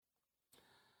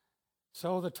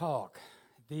So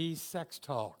the sex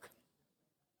talk.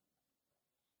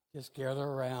 Just gather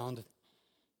around.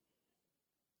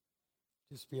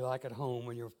 Just be like at home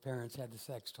when your parents had the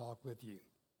sex talk with you.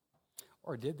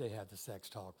 Or did they have the sex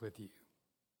talk with you?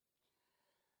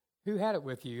 Who had it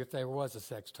with you if there was a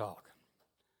sex talk?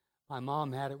 My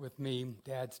mom had it with me.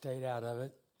 Dad stayed out of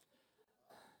it.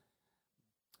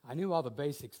 I knew all the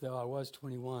basics, though. I was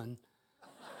 21.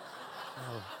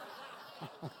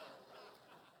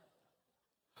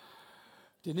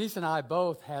 Denise and I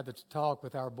both had the talk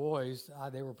with our boys.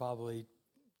 They were probably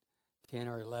 10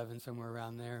 or 11, somewhere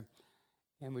around there.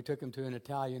 And we took them to an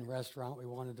Italian restaurant. We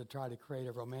wanted to try to create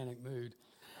a romantic mood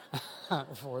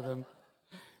for them.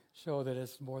 Show that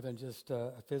it's more than just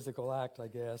a physical act, I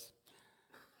guess.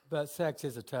 But sex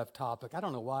is a tough topic. I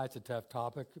don't know why it's a tough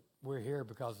topic. We're here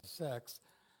because of sex.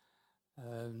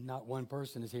 Not one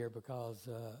person is here because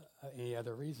any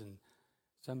other reason.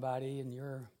 Somebody in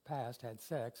your past had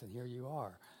sex, and here you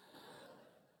are.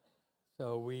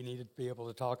 So we need to be able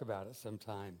to talk about it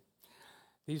sometime.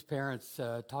 These parents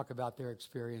talk about their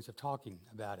experience of talking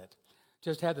about it.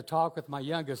 Just had the talk with my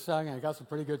youngest son, and I got some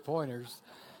pretty good pointers.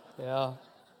 Yeah.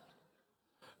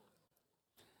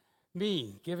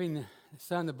 Me, giving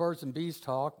son the birds and bees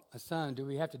talk. Son, do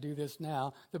we have to do this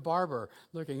now? The barber,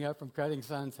 looking up from cutting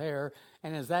son's hair.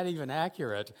 And is that even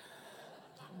accurate?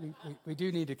 We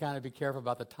do need to kind of be careful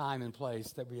about the time and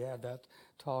place that we have that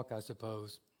talk, I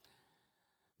suppose.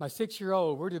 My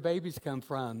 6-year-old, where do babies come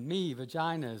from? Me,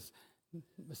 vaginas.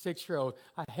 My 6-year-old,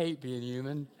 I hate being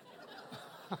human.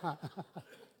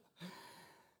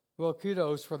 Well,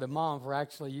 kudos for the mom for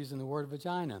actually using the word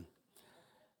vagina.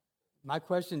 My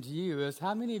question to you is,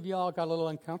 how many of y'all got a little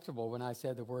uncomfortable when I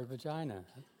said the word vagina?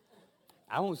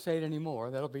 I won't say it anymore.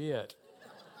 That'll be it.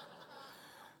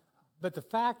 But the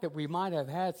fact that we might have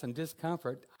had some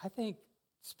discomfort, I think,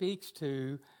 speaks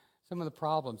to some of the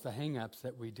problems, the hang-ups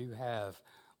that we do have.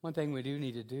 One thing we do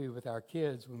need to do with our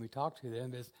kids when we talk to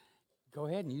them is go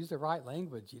ahead and use the right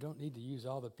language. You don't need to use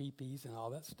all the pee-pees and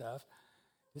all that stuff.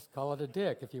 Just call it a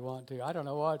dick if you want to. I don't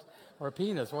know what, or a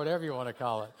penis, whatever you want to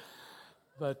call it.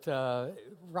 But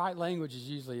right language is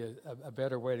usually a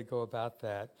better way to go about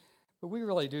that. But we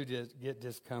really do get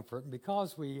discomfort. And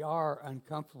because we are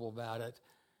uncomfortable about it,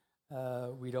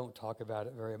 we don't talk about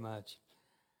it very much.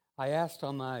 I asked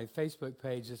on my Facebook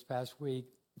page this past week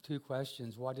 2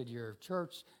 questions. What did your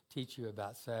church teach you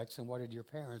about sex? And what did your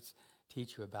parents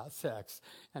teach you about sex?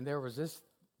 And there was this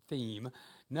theme.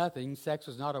 Nothing. Sex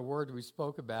was not a word we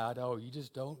spoke about. Oh, you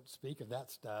just don't speak of that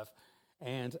stuff.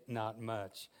 And not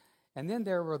much. And then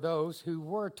there were those who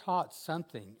were taught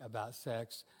something about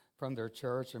sex from their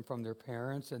church and from their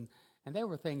parents, and they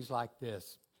were things like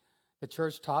this. The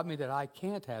church taught me that I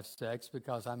can't have sex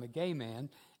because I'm a gay man,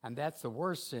 and that's the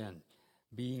worst sin,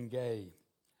 being gay.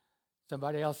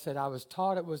 Somebody else said I was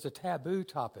taught it was a taboo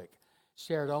topic,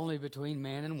 shared only between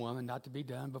man and woman, not to be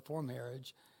done before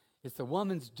marriage. It's the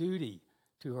woman's duty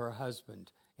to her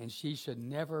husband, and she should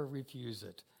never refuse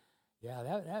it. Yeah,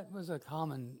 that was a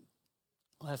common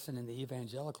lesson in the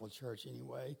evangelical church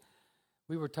anyway.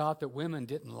 We were taught that women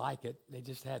didn't like it. They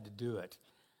just had to do it.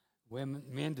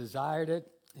 Men desired it,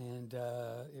 and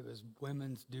it was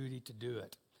women's duty to do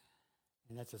it.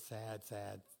 And that's a sad,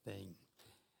 sad thing.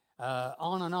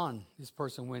 On and on this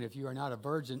person went. If you are not a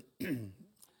virgin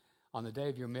on the day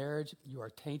of your marriage, you are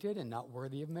tainted and not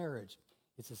worthy of marriage.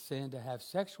 It's a sin to have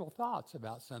sexual thoughts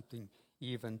about something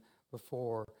even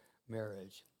before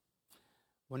marriage.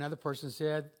 One other person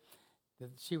said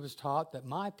that she was taught that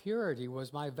my purity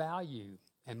was my value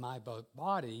and my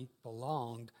body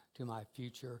belonged to my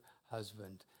future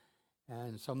husband.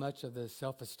 And so much of the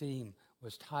self-esteem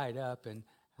was tied up in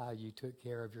how you took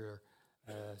care of your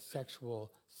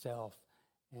sexual self.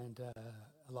 And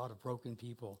a lot of broken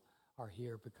people are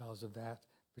here because of that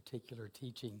particular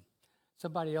teaching.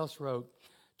 Somebody else wrote,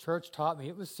 church taught me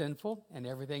it was sinful and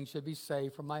everything should be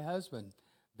saved from my husband.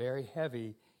 Very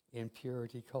heavy in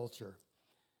purity culture.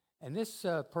 And this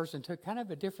person took kind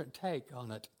of a different take on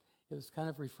it. It was kind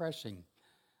of refreshing.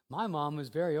 My mom was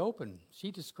very open.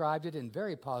 She described it in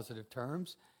very positive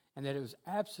terms, and that it was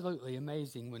absolutely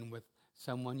amazing when with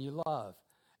someone you love.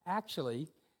 Actually,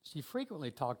 she frequently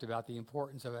talked about the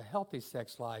importance of a healthy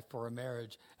sex life for a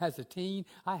marriage. As a teen,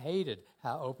 I hated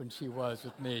how open she was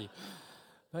with me.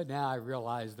 But now I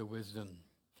realize the wisdom.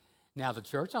 Now the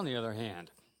church, on the other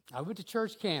hand, I went to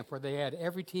church camp where they had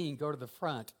every teen go to the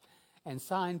front and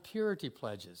sign purity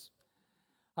pledges.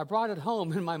 I brought it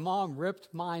home and my mom ripped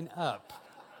mine up.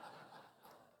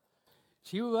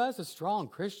 She was a strong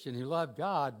Christian who loved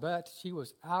God, but she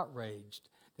was outraged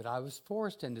that I was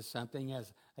forced into something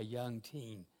as a young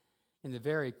teen. In the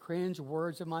very cringe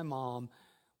words of my mom,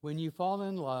 when you fall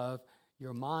in love,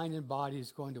 your mind and body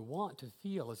is going to want to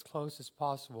feel as close as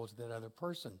possible to that other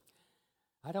person.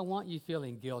 I don't want you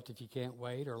feeling guilt if you can't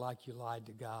wait or like you lied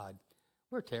to God.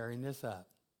 We're tearing this up.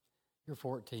 You're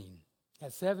 14.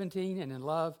 At 17 and in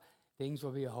love, things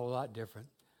will be a whole lot different.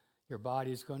 Your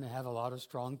body is going to have a lot of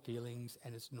strong feelings,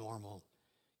 and it's normal.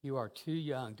 You are too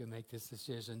young to make this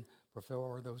decision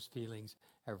before those feelings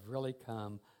have really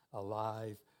come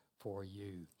alive for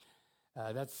you.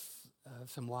 That's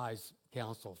some wise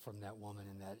counsel from that woman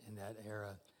in that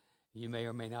era. You may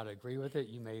or may not agree with it.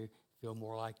 You may feel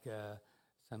more like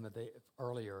some of the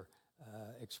earlier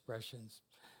expressions.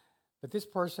 But this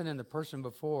person and the person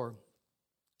before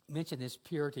mentioned this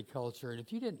purity culture. And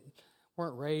if you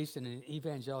weren't raised in an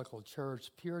evangelical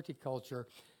church, purity culture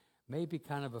may be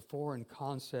kind of a foreign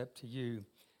concept to you.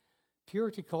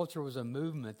 Purity culture was a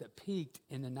movement that peaked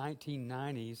in the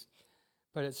 1990s,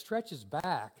 but it stretches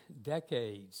back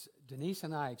decades. Denise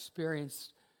and I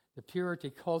experienced the purity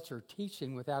culture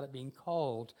teaching without it being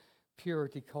called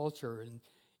purity culture. And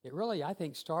it really, I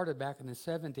think, started back in the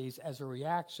 70s as a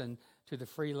reaction to the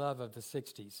free love of the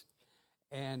 60s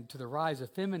and to the rise of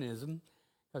feminism,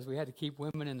 because we had to keep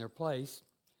women in their place.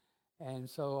 And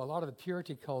so a lot of the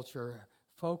purity culture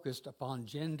focused upon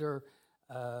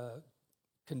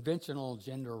conventional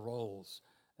gender roles,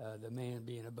 the man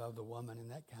being above the woman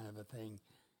and that kind of a thing,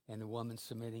 and the woman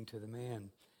submitting to the man.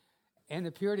 And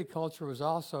the purity culture was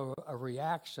also a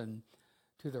reaction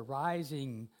to the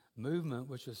rising movement,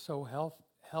 which was so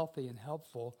healthy and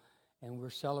helpful, and we're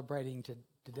celebrating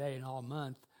today and all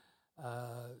month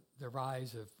the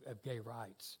rise of gay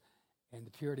rights. And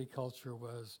the purity culture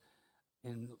was,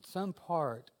 in some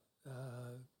part,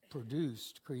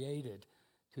 created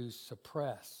to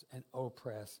suppress and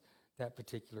oppress that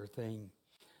particular thing.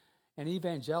 And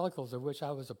evangelicals, of which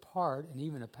I was a part, and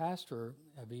even a pastor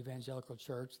of evangelical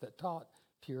church that taught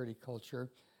purity culture,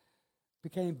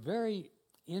 became very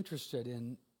interested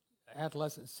in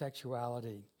adolescent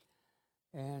sexuality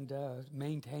and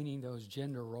maintaining those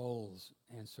gender roles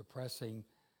and suppressing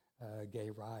gay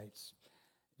rights.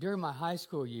 During my high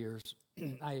school years,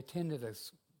 I attended a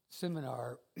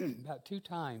seminar about 2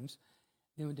 times.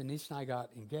 Then when Denise and I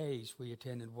got engaged, we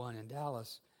attended one in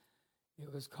Dallas.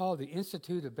 It was called the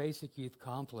Institute of Basic Youth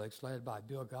Conflicts, led by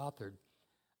Bill Gothard.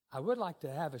 I would like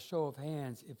to have a show of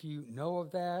hands if you know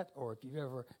of that or if you've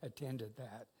ever attended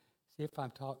that. See if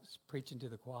I'm preaching to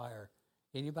the choir.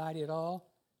 Anybody at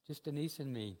all? Just Denise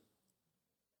and me.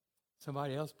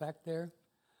 Somebody else back there?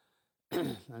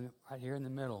 Right here in the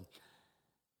middle.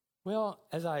 Well,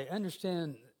 as I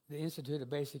understand the Institute of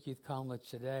Basic Youth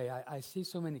Conflicts today, I see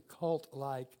so many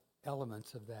cult-like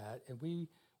elements of that, and we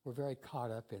were very caught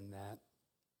up in that.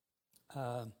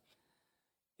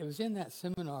 It was in that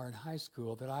seminar in high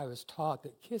school that I was taught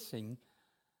that kissing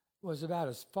was about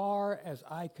as far as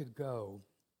I could go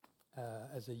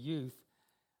as a youth,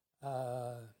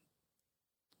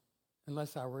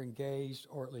 unless I were engaged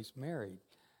or at least married.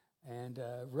 And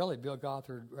really, Bill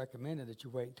Gothard recommended that you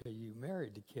wait until you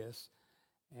married to kiss,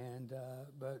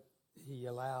 but he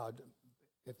allowed,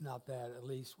 if not that, at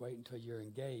least wait until you're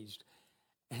engaged.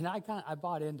 And I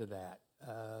bought into that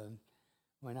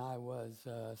when I was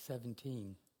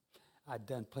 17. I'd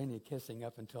done plenty of kissing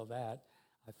up until that,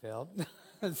 I felt.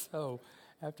 So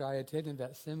after I attended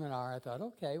that seminar, I thought,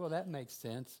 okay, well, that makes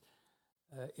sense.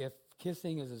 If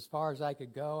kissing is as far as I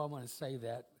could go, I want to save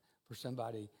that for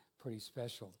somebody pretty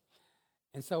special.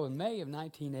 And so in May of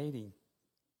 1980,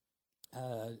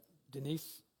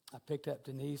 I picked up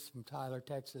Denise from Tyler,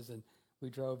 Texas, and we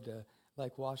drove to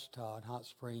Lake Ouachita in Hot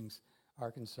Springs,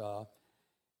 Arkansas.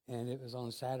 And it was on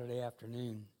a Saturday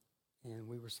afternoon, and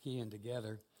we were skiing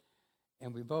together.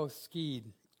 And we both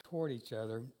skied toward each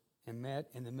other and met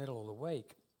in the middle of the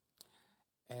wake.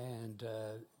 And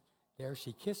there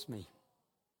she kissed me.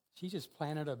 She just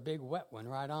planted a big wet one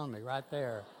right on me, right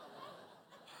there.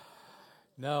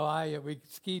 No, we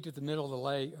skied to the middle of the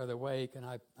lake or the wake, and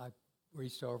I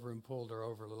reached over and pulled her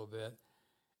over a little bit,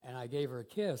 and I gave her a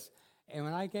kiss. And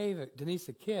when I gave Denise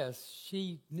a kiss,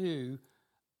 she knew,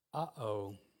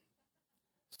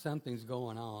 something's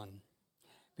going on,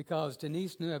 because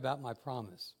Denise knew about my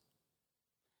promise,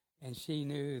 and she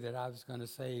knew that I was going to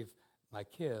save my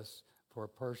kiss for a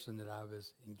person that I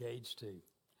was engaged to.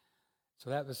 So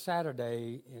that was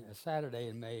Saturday in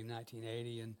May of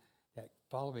 1980, and that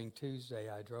following Tuesday,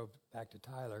 I drove back to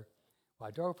Tyler. Well,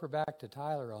 I drove her back to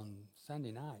Tyler on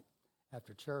Sunday night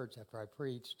after church, after I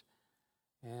preached.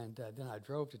 And then I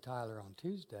drove to Tyler on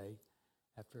Tuesday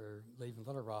after leaving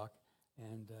Little Rock,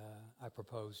 and I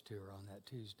proposed to her on that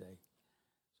Tuesday.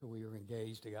 So we were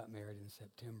engaged and got married in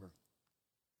September.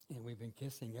 And we've been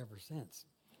kissing ever since.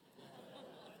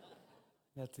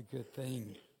 That's a good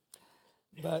thing.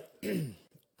 But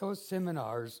those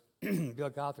seminars, Bill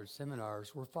Gothard's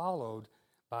seminars, were followed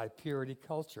by purity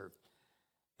culture.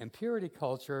 And purity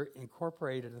culture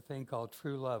incorporated a thing called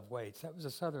True Love Waits. That was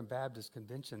a Southern Baptist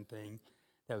Convention thing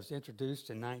that was introduced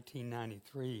in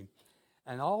 1993.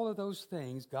 And all of those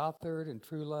things, Gothard and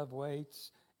True Love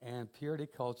Waits and purity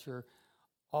culture,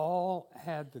 all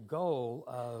had the goal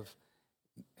of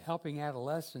helping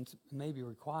adolescents, maybe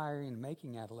requiring and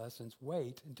making adolescents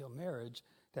wait until marriage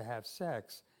to have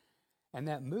sex. And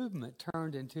that movement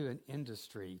turned into an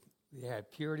industry. They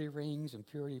had purity rings and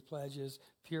purity pledges,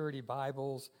 purity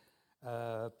Bibles,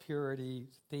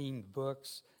 purity-themed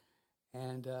books.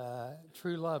 And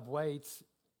True Love Waits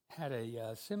had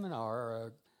a seminar,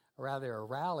 or rather a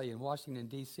rally in Washington,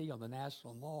 D.C. on the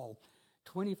National Mall.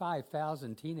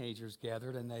 25,000 teenagers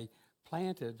gathered, and they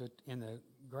planted in the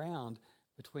ground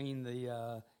between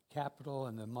the Capitol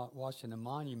and the Washington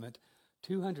Monument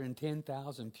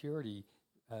 210,000 purity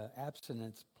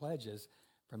abstinence pledges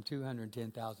from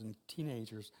 210,000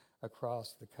 teenagers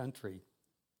across the country.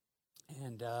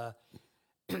 And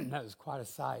that was quite a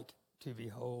sight to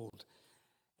behold.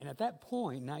 And at that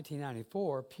point,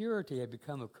 1994, purity had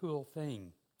become a cool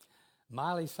thing.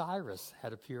 Miley Cyrus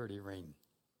had a purity ring.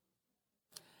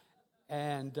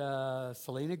 And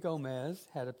Selena Gomez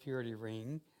had a purity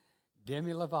ring.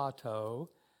 Demi Lovato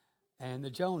and the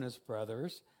Jonas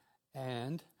Brothers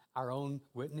and our own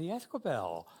Whitney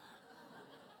Esquivel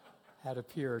had a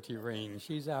purity ring.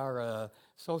 She's our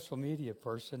social media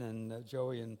person, and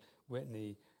Joey and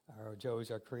Whitney,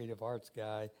 Joey's our creative arts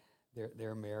guy.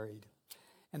 They're married.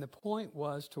 And the point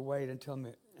was to wait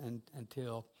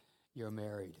until you're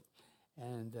married.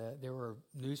 And there were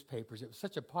newspapers. It was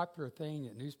such a popular thing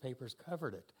that newspapers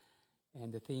covered it.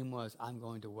 And the theme was, I'm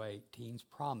going to wait. Teens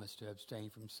promise to abstain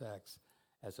from sex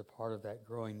as a part of that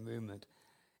growing movement.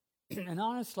 And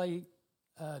honestly,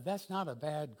 that's not a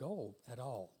bad goal at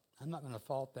all. I'm not going to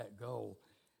fault that goal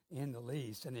in the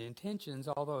least. And the intentions,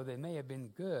 although they may have been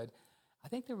good, I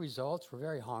think the results were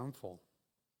very harmful.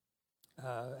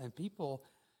 And people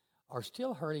are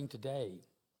still hurting today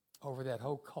over that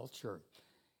whole culture.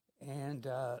 And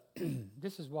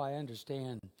this is why I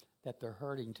understand that they're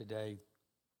hurting today.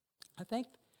 I think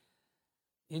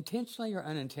intentionally or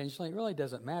unintentionally, it really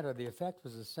doesn't matter. The effect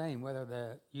was the same, whether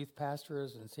the youth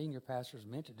pastors and senior pastors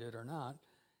meant to do it or not.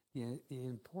 The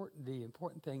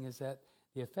important thing is that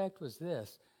the effect was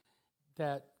this,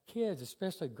 that kids,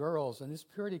 especially girls, and this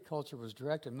purity culture was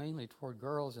directed mainly toward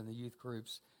girls in the youth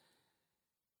groups.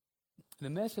 The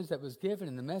message that was given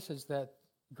and the message that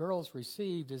girls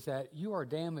received is that you are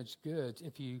damaged goods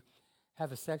if you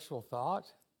have a sexual thought,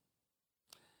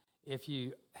 if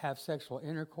you have sexual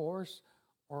intercourse,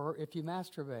 or if you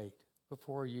masturbate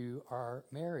before you are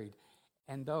married.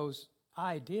 And those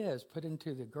ideas put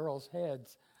into the girls'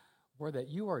 heads were that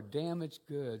you are damaged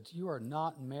goods. You are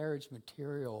not marriage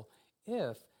material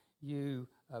if you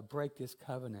break this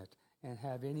covenant and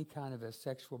have any kind of a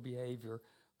sexual behavior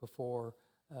before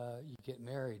you get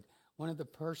married. One of the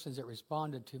persons that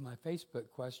responded to my Facebook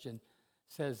question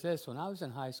says this: when I was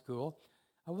in high school,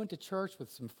 I went to church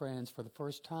with some friends for the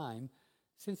first time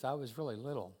since I was really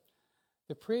little.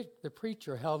 The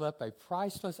preacher held up a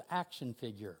priceless action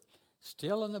figure,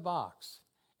 still in the box,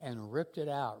 and ripped it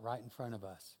out right in front of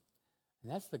us.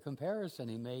 And that's the comparison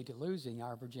he made to losing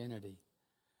our virginity.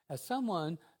 As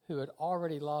someone who had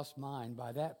already lost mine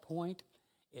by that point,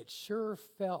 it sure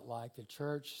felt like the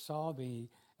church saw me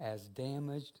as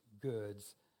damaged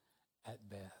goods at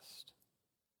best.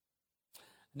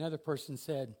 Another person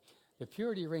said, the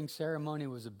purity ring ceremony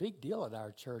was a big deal at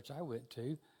our church I went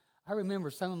to. I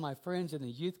remember some of my friends in the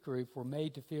youth group were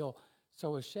made to feel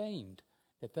so ashamed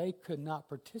that they could not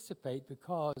participate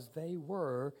because they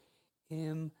were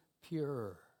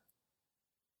impure.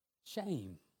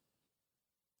 Shame.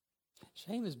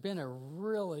 Shame has been a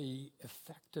really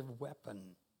effective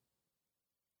weapon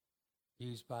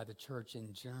used by the church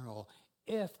in general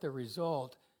if the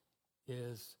result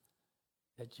is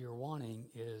that you're wanting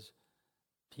is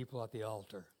people at the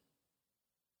altar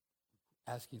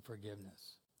asking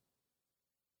forgiveness.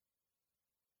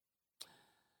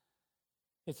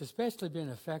 It's especially been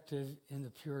effective in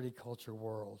the purity culture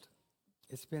world.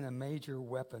 It's been a major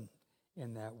weapon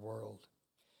in that world.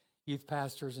 Youth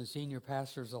pastors and senior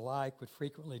pastors alike would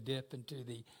frequently dip into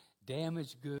the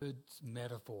damaged goods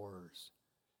metaphors.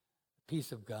 A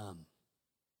piece of gum.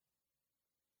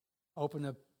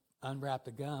 Unwrap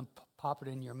the gum, pop it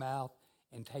in your mouth,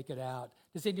 and take it out.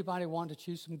 Does anybody want to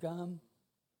chew some gum?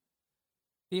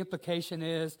 The implication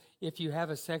is if you have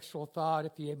a sexual thought,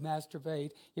 if you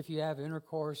masturbate, if you have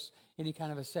intercourse, any kind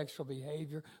of a sexual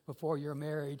behavior before you're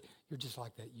married, you're just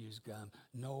like that used gum.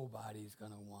 Nobody's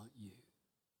going to want you.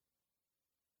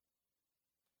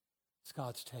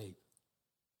 Scotch tape.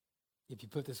 If you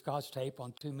put the Scotch tape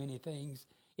on too many things,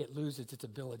 it loses its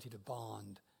ability to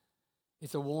bond.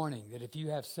 It's a warning that if you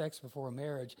have sex before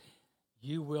marriage,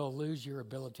 you will lose your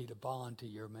ability to bond to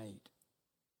your mate.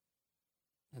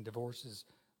 And divorce is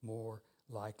more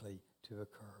likely to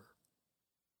occur.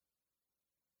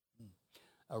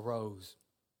 A rose.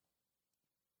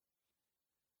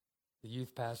 The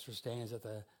youth pastor stands at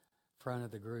the front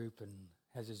of the group and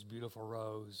has this beautiful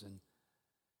rose and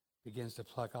begins to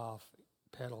pluck off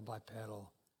petal by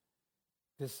petal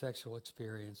this sexual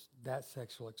experience,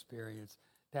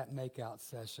 that make-out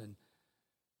session,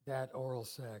 that oral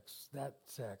sex, that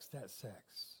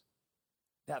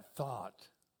thought.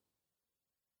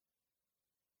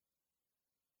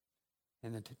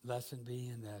 And the lesson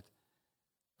being that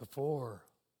before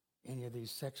any of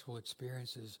these sexual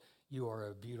experiences, you are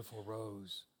a beautiful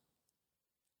rose.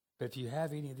 But if you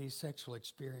have any of these sexual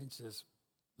experiences,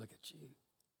 look at you.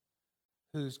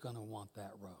 Who's going to want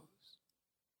that rose?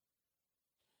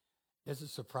 Does it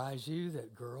surprise you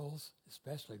that girls,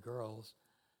 especially girls,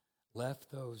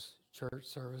 left those church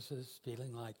services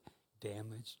feeling like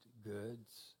damaged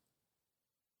goods,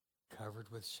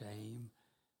 covered with shame?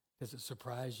 Does it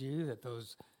surprise you that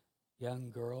those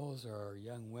young girls or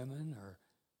young women or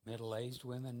middle-aged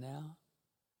women now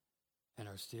and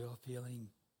are still feeling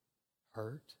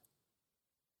hurt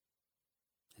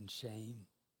and shame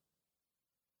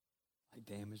like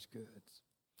damaged goods?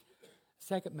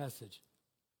 Second message,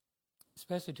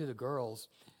 especially to the girls,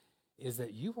 is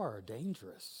that you are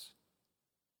dangerous.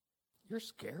 You're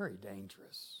scary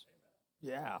dangerous.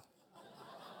 Yeah.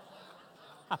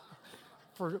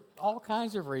 For all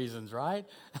kinds of reasons, right?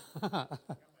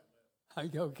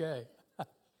 Okay.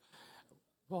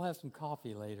 We'll have some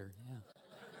coffee later, yeah.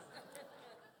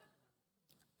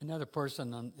 Another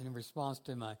person in response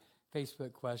to my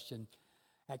Facebook question,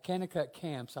 at Kennecott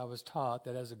camps, I was taught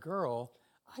that as a girl,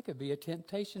 I could be a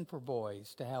temptation for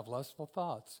boys to have lustful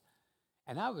thoughts,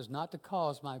 and I was not to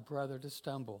cause my brother to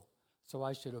stumble, so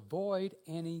I should avoid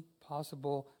any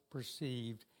possible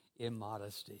perceived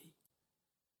immodesty.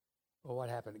 Well, what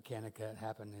happened at Kennecott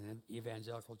happened in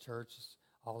evangelical churches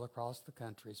all across the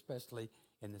country, especially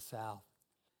in the South.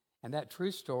 And that true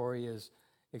story is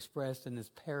expressed in this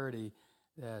parody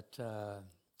that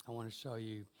I want to show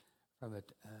you from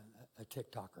a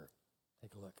TikToker.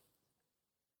 Take a look.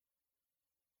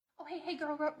 Oh, hey,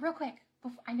 girl, real quick.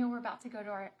 I know we're about to go to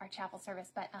our chapel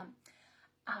service, but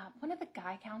one of the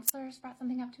guy counselors brought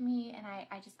something up to me, and I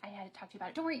had to talk to you about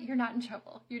it. Don't worry, you're not in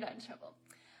trouble. You're not in trouble.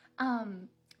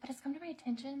 But it's come to my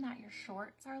attention that your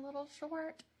shorts are a little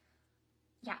short.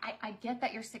 Yeah, I get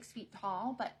that you're 6 feet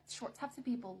tall, but shorts have to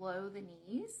be below the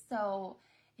knees. So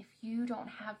if you don't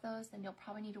have those, then you'll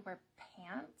probably need to wear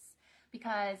pants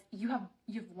because you have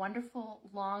wonderful,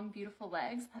 long, beautiful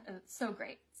legs. It's so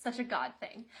great. Such a God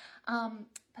thing.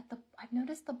 But I've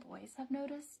noticed the boys have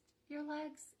noticed your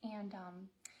legs, and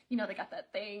they got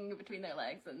that thing between their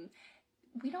legs, and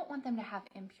we don't want them to have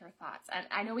impure thoughts. And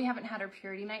I know we haven't had our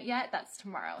purity night yet. That's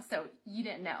tomorrow, so you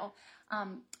didn't know.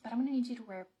 But I'm going to need you to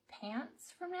wear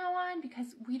pants from now on because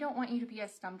we don't want you to be a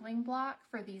stumbling block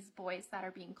for these boys that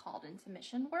are being called into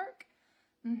mission work.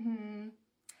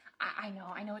 I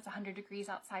know it's 100 degrees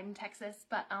outside in Texas,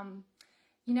 but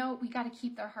we got to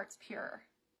keep their hearts pure.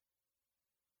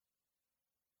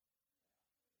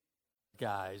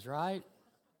 Guys, right?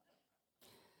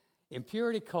 In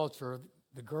purity culture,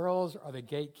 the girls are the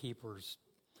gatekeepers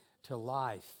to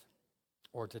life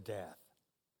or to death,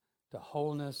 to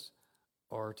wholeness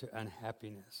or to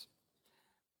unhappiness.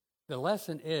 The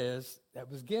lesson that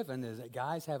was given is that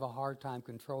guys have a hard time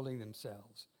controlling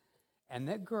themselves and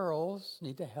that girls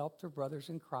need to help their brothers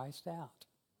in Christ out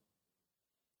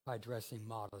by dressing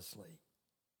modestly.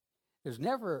 There's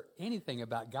never anything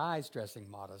about guys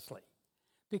dressing modestly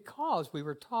because we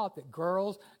were taught that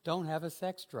girls don't have a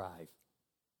sex drive.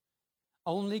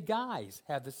 Only guys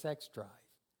have the sex drive.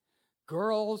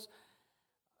 Girls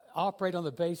operate on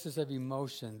the basis of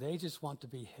emotion. They just want to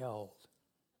be held.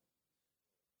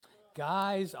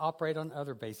 Guys operate on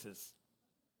other bases.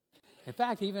 In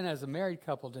fact, even as a married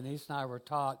couple, Denise and I were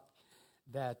taught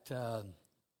that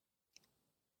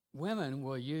women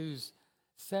will use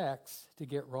sex to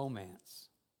get romance.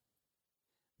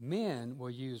 Men will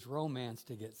use romance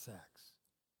to get sex.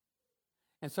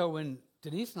 And so when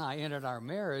Denise and I entered our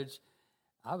marriage,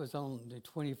 I was only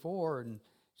 24 and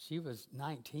she was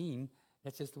 19.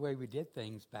 That's just the way we did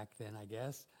things back then, I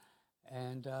guess.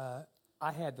 And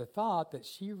I had the thought that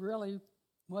she really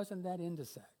wasn't that into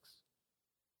sex.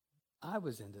 I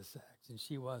was into sex, and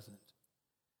she wasn't.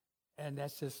 And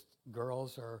that's just,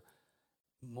 girls are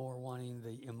more wanting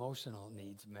the emotional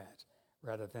needs met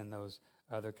rather than those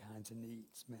other kinds of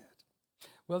needs met.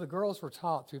 Well, the girls were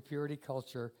taught through purity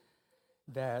culture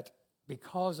that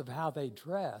because of how they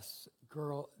dress,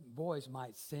 boys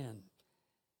might sin.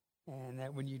 And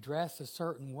that when you dress a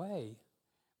certain way,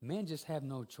 men just have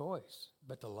no choice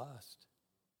but to lust.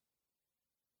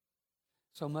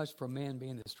 So much for men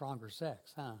being the stronger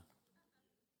sex, huh?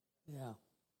 Yeah.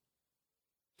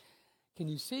 Can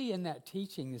you see in that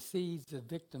teaching the seeds of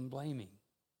victim blaming?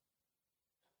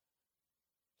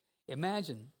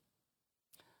 Imagine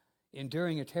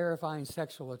enduring a terrifying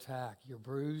sexual attack. You're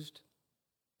bruised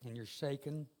and you're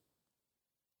shaken,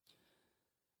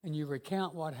 and you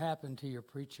recount what happened to your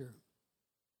preacher.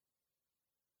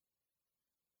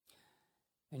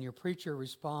 And your preacher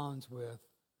responds with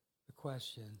the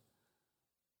question,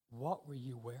 what were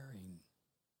you wearing?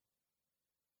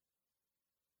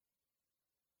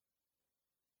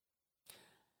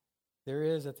 There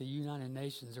was at the United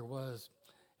Nations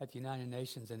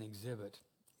an exhibit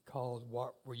called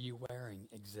What Were You Wearing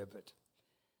exhibit.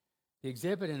 The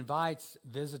exhibit invites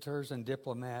visitors and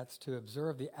diplomats to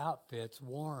observe the outfits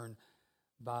worn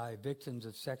by victims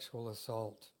of sexual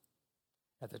assault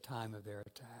at the time of their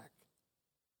attack.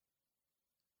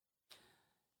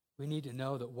 We need to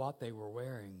know that what they were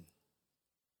wearing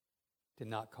did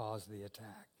not cause the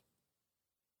attack.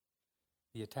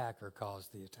 The attacker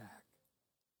caused the attack.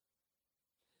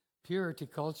 Purity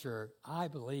culture, I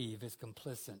believe, is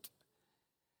complicit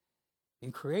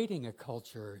in creating a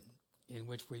culture in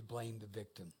which we blame the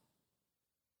victim.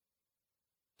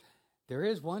 There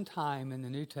is one time in the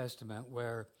New Testament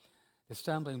where the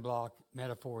stumbling block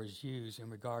metaphor is used in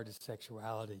regard to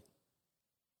sexuality.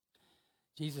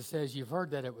 Jesus says, you've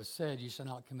heard that it was said, you shall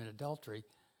not commit adultery,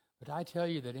 but I tell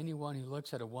you that anyone who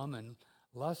looks at a woman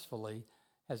lustfully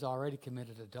has already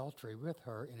committed adultery with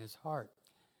her in his heart.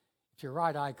 If your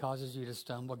right eye causes you to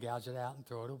stumble, gouge it out and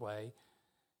throw it away.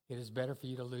 It is better for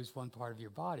you to lose one part of your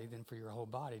body than for your whole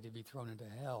body to be thrown into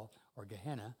hell or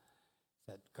Gehenna,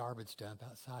 that garbage dump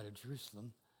outside of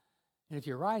Jerusalem. And if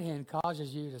your right hand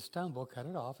causes you to stumble, cut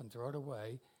it off and throw it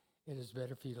away. It is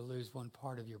better for you to lose one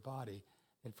part of your body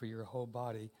than for your whole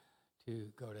body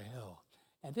to go to hell.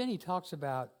 And then he talks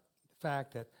about the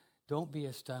fact that don't be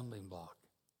a stumbling block.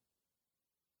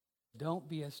 Don't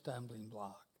be a stumbling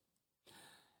block.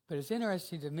 But it's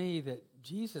interesting to me that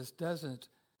Jesus doesn't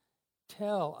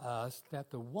tell us that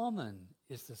the woman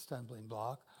is the stumbling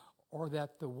block or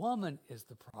that the woman is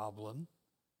the problem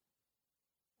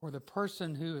or the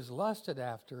person who is lusted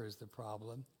after is the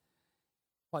problem.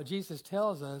 What Jesus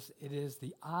tells us, it is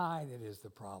the eye that is the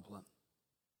problem.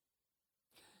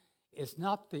 It's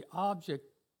not the object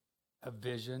of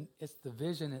vision, it's the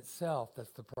vision itself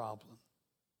that's the problem.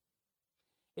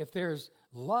 If there's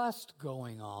lust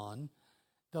going on,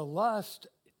 the lust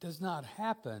does not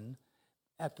happen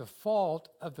at the fault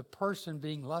of the person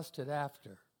being lusted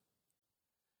after.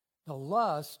 The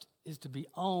lust is to be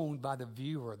owned by the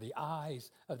viewer, the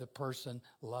eyes of the person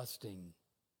lusting.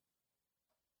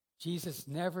 Jesus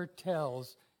never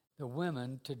tells the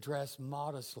women to dress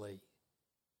modestly.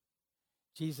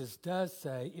 Jesus does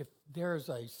say if there's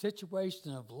a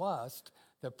situation of lust,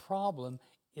 the problem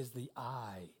is the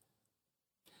eye.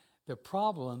 The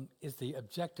problem is the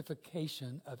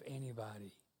objectification of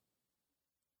anybody.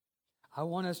 I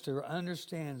want us to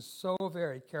understand so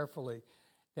very carefully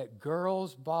that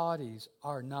girls' bodies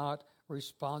are not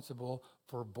responsible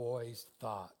for boys'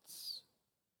 thoughts.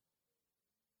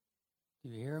 Do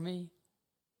you hear me?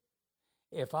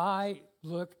 If I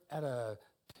look at a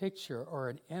picture or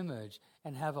an image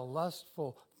and have a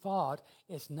lustful thought,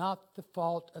 it's not the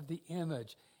fault of the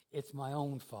image, it's my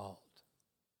own fault.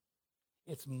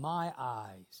 It's my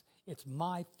eyes. It's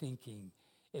my thinking.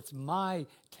 It's my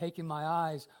taking my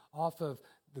eyes off of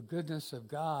the goodness of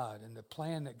God and the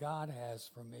plan that God has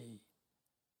for me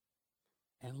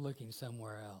and looking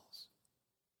somewhere else.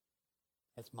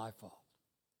 It's my fault.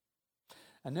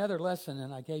 Another lesson,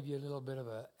 and I gave you a little bit of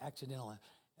an accidental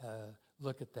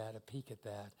look at that, a peek at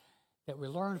that we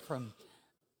learned from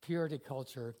purity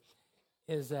culture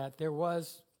is that there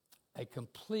was a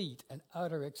complete and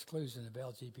utter exclusion of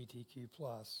LGBTQ+.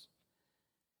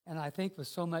 And I think with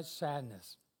so much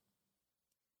sadness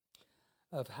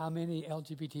of how many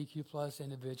LGBTQ+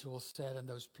 individuals sat in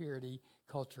those purity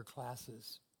culture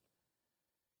classes,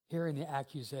 hearing the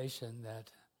accusation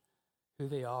that who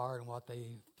they are and what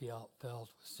they felt was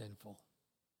sinful.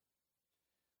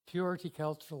 Purity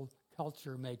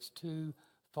culture makes two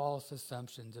false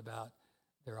assumptions about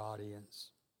their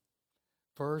audience.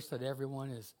 First, that everyone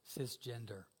is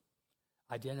cisgender,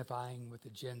 identifying with the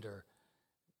gender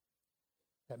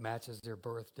that matches their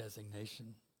birth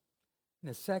designation. And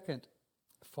the second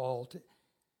fault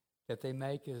that they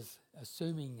make is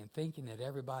assuming and thinking that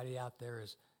everybody out there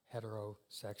is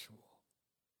heterosexual.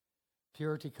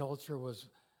 Purity culture was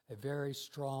a very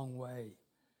strong way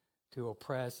to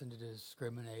oppress and to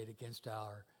discriminate against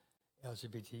our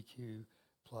LGBTQ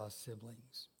plus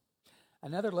siblings.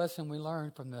 Another lesson we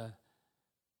learned from the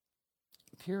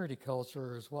purity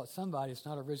culture is what somebody, it's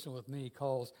not original with me,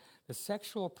 calls the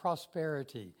sexual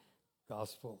prosperity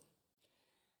gospel.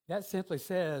 That simply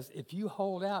says, if you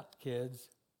hold out, kids,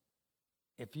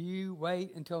 if you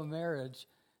wait until marriage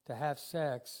to have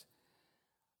sex,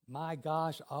 my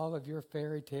gosh, all of your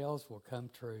fairy tales will come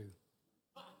true.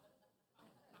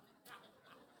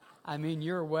 I mean,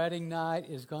 your wedding night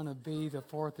is going to be the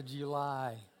 4th of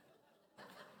July.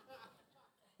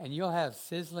 And you'll have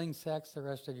sizzling sex the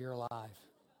rest of your life.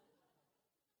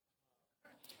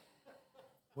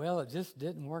 Well, it just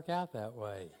didn't work out that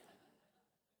way.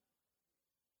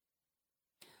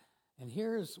 And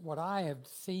here's what I have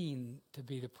seen to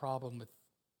be the problem with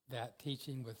that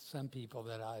teaching with some people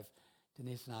that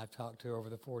Denise and I have talked to over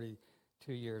the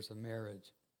 42 years of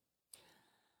marriage.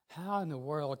 How in the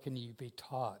world can you be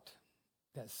taught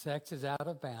that sex is out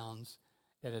of bounds,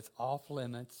 that it's off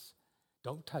limits,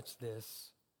 don't touch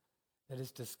this, that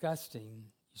it's disgusting,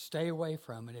 you stay away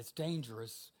from it, it's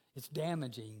dangerous, it's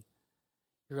damaging,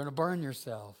 you're going to burn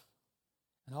yourself,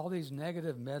 and all these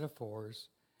negative metaphors.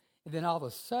 And then all of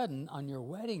a sudden, on your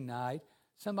wedding night,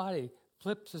 somebody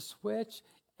flips a switch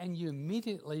and you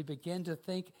immediately begin to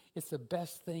think it's the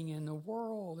best thing in the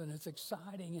world and it's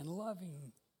exciting and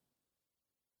loving.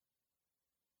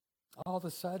 All of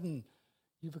a sudden,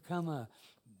 you become a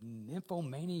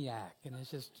nymphomaniac, and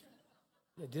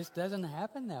it just doesn't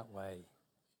happen that way.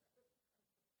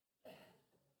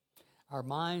 Our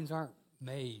minds aren't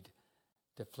made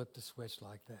to flip the switch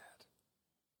like that.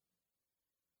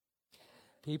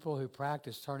 People who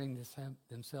practice turning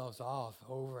themselves off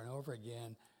over and over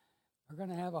again are going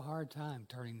to have a hard time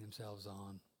turning themselves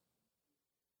on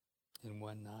in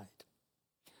one night.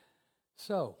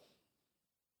 So,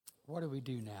 what do we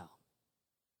do now?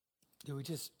 Do we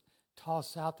just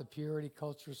toss out the purity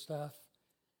culture stuff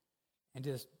and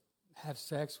just have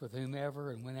sex with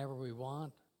whomever and whenever we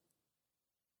want?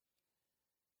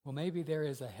 Well, maybe there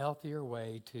is a healthier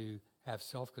way to have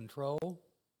self-control,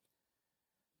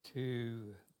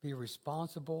 to be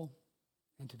responsible,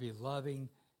 and to be loving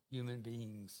human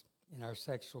beings in our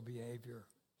sexual behavior.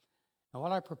 And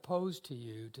what I propose to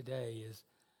you today is,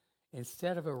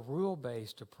 instead of a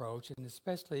rule-based approach, and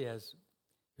especially as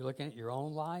you're looking at your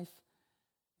own life,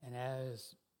 and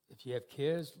as if you have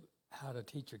kids, how to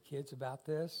teach your kids about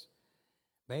this,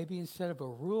 maybe instead of a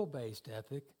rule-based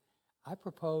ethic, I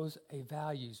propose a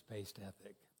values-based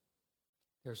ethic.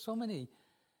 There are so many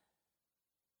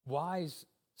wise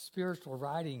spiritual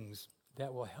writings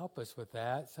that will help us with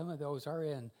that. Some of those are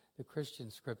in the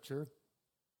Christian scripture,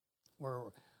 where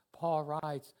Paul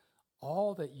writes,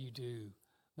 all that you do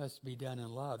must be done in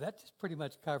love. That just pretty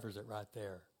much covers it right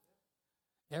there.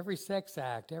 Every sex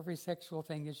act, every sexual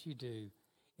thing that you do,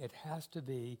 it has to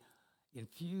be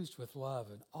infused with love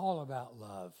and all about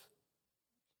love.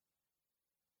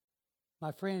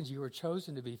 My friends, you were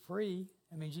chosen to be free.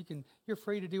 I mean, you're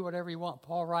free to do whatever you want.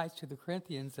 Paul writes to the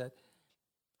Corinthians that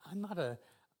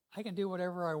I can do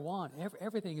whatever I want.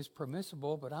 Everything is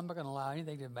permissible, but I'm not going to allow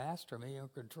anything to master me or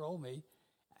control me,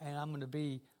 and I'm going to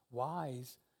be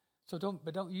wise. So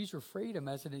don't use your freedom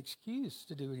as an excuse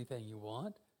to do anything you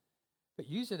want, but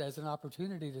use it as an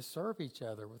opportunity to serve each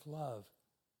other with love.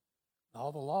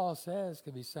 All the law says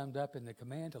can be summed up in the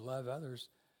command to love others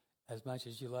as much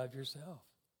as you love yourself.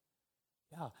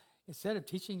 Yeah, instead of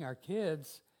teaching our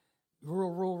kids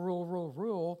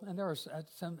rule, and there are at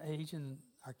some age in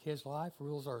our kids' life,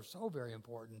 rules are so very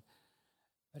important.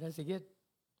 But as they get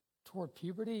toward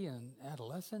puberty and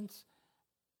adolescence,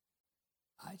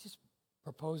 I just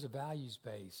propose a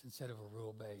values-based instead of a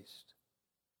rule-based.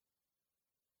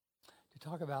 To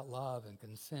talk about love and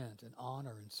consent and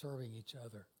honor and serving each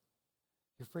other.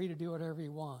 You're free to do whatever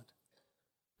you want,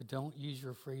 but don't use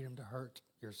your freedom to hurt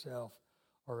yourself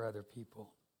or other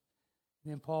people.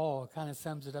 And then Paul kind of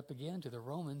sums it up again to the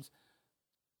Romans.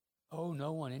 Owe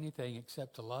no one anything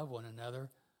except to love one another,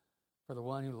 for the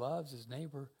one who loves his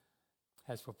neighbor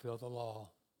has fulfilled the law.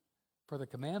 For the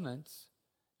commandments,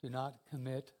 do not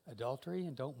commit adultery,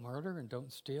 and don't murder, and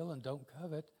don't steal, and don't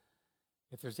covet.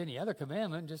 If there's any other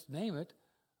commandment, just name it,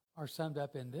 are summed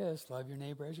up in this: love your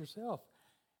neighbor as yourself.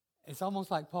 It's almost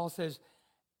like Paul says,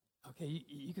 Okay,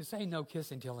 you can say no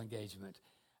kissing till engagement,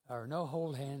 or no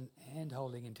hand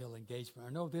holding until engagement,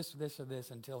 or no this or this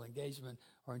until engagement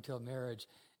or until marriage.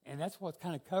 And that's what's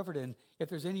kind of covered in, if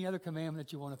there's any other commandment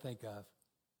that you want to think of.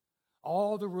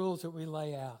 All the rules that we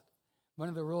lay out. One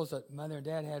of the rules that Mother and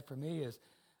Dad had for me is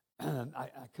I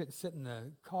couldn't sit in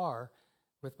the car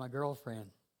with my girlfriend.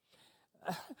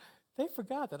 They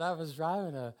forgot that I was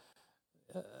driving a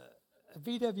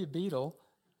VW Beetle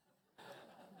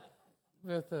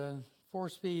with a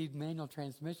 4-speed manual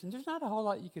transmission. There's not a whole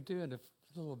lot you could do in a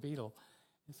little Beetle.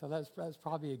 And so that's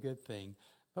probably a good thing.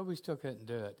 But we still couldn't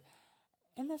do it.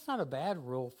 And that's not a bad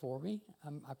rule for me.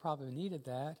 I probably needed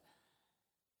that.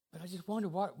 But I just wonder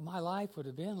what my life would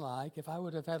have been like if I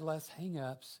would have had less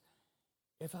hang-ups,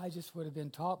 if I just would have been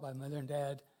taught by Mother and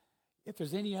Dad, if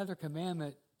there's any other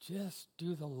commandment, just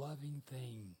do the loving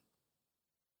thing.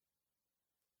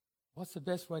 What's the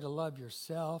best way to love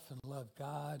yourself and love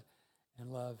God and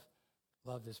love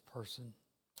this person?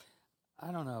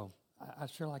 I don't know. I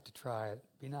sure like to try it.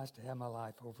 It'd be nice to have my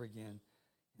life over again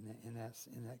in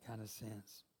that kind of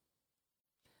sense.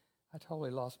 I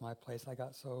totally lost my place. I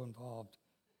got so involved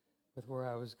with where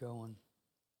I was going.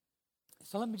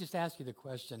 So let me just ask you the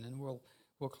question, and we'll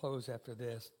close after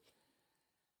this.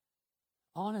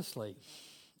 Honestly,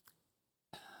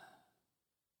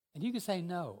 and you can say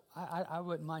no. I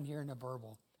wouldn't mind hearing a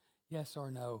verbal yes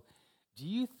or no. Do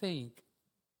you think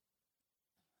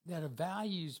that a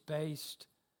values-based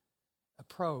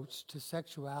approach to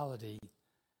sexuality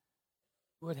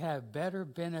would have better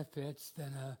benefits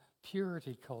than a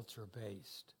purity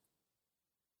culture-based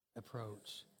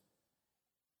approach?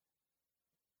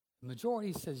 The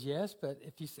majority says yes, but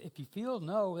if you feel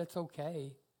no, that's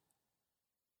okay.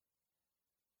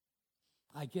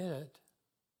 I get it.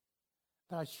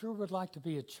 But I sure would like to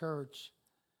be a church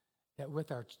that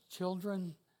with our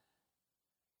children,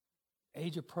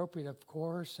 age appropriate of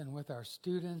course, and with our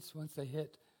students once they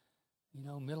hit,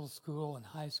 middle school and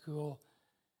high school,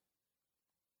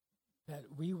 that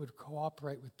we would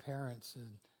cooperate with parents and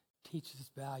teach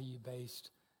this value-based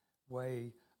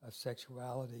way of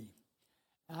sexuality.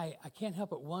 I can't help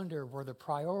but wonder where the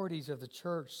priorities of the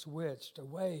church switched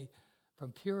away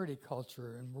from purity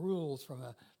culture and rules, from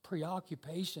a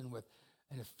preoccupation with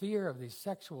and a fear of these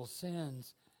sexual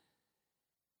sins,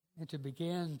 and to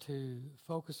begin to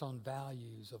focus on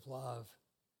values of love.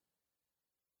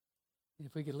 And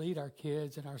if we could lead our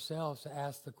kids and ourselves to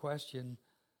ask the question,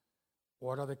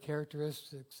 what are the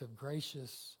characteristics of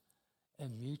gracious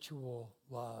and mutual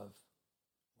love?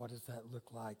 What does that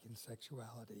look like in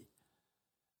sexuality?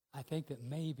 I think that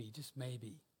maybe, just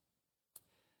maybe,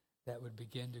 that would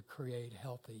begin to create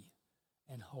healthy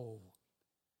and whole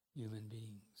human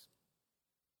beings.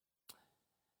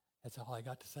 That's all I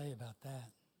got to say about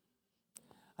that.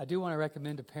 I do want to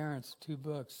recommend to parents 2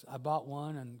 books. I bought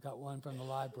one and got one from the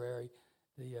library,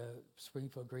 the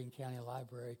Springfield Greene County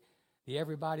Library. The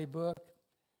Everybody book,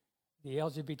 the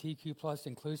LGBTQ plus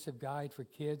inclusive guide for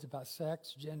kids about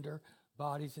sex, gender,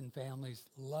 bodies, and families.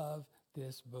 Love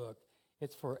this book.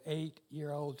 It's for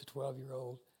 8-year-old to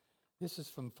 12-year-old. This is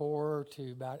from 4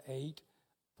 to about 8,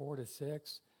 4 to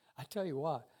 6. I tell you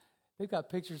what, they've got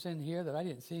pictures in here that I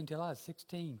didn't see until I was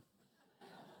 16.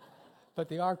 But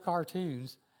they are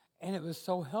cartoons, and it was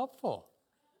so helpful.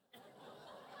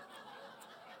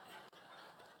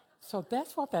 So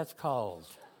that's what that's called.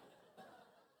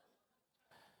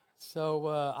 So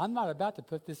I'm not about to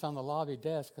put this on the lobby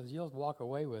desk because you'll walk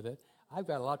away with it. I've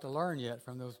got a lot to learn yet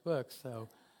from those books, so